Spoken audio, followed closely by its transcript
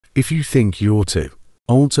If you think you're too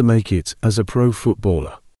old to make it as a pro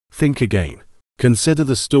footballer, think again. Consider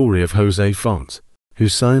the story of Jose Fonte, who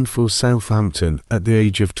signed for Southampton at the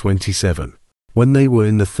age of 27. When they were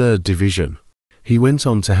in the third division, he went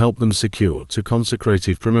on to help them secure two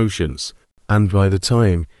consecutive promotions, and by the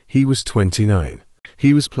time he was 29,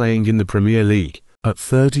 he was playing in the Premier League. At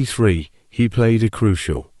 33, he played a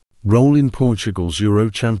crucial role in Portugal's Euro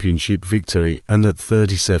Championship victory, and at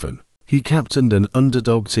 37, he captained an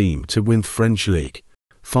underdog team to win the French League.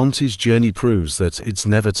 Fonte's journey proves that it's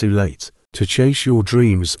never too late to chase your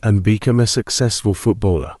dreams and become a successful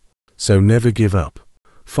footballer. So never give up.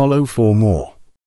 Follow for more.